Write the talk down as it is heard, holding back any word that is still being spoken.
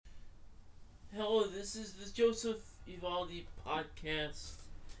Hello, this is the Joseph Evaldi podcast,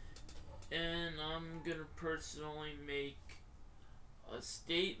 and I'm gonna personally make a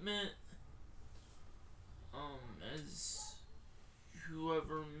statement. As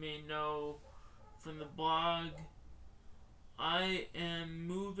whoever may know from the blog, I am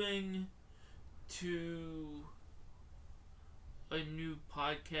moving to a new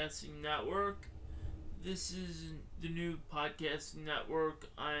podcasting network. This is the new podcasting network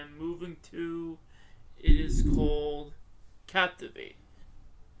I am moving to. It is called Captivate.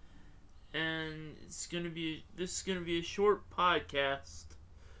 And this is gonna be a short podcast,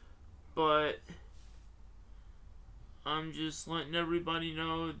 but I'm just letting everybody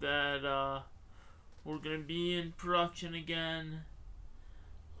know that we're gonna be in production again.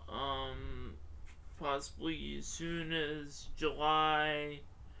 Possibly as soon as July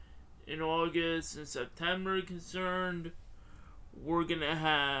and August and September are concerned. We're gonna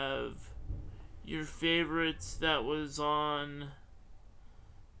have your favorites that was on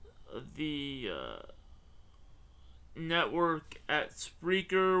the network at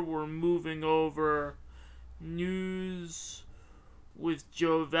Spreaker. We're moving over news with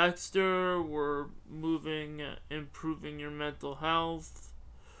Joe Vexter. We're moving improving your mental health.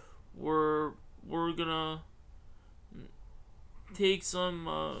 We're gonna take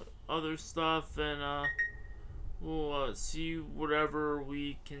some other stuff and we'll see whatever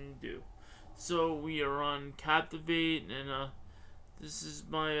we can do. So we are on Captivate, and this is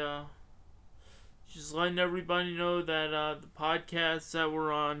my just letting everybody know that the podcasts that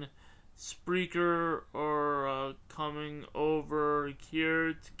were on Spreaker are coming over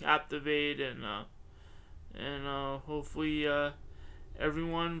here to Captivate, and hopefully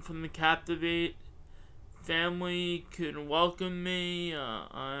everyone from the Captivate family can welcome me.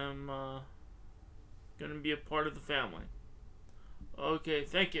 I'm gonna be a part of the family. Okay,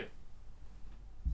 thank you.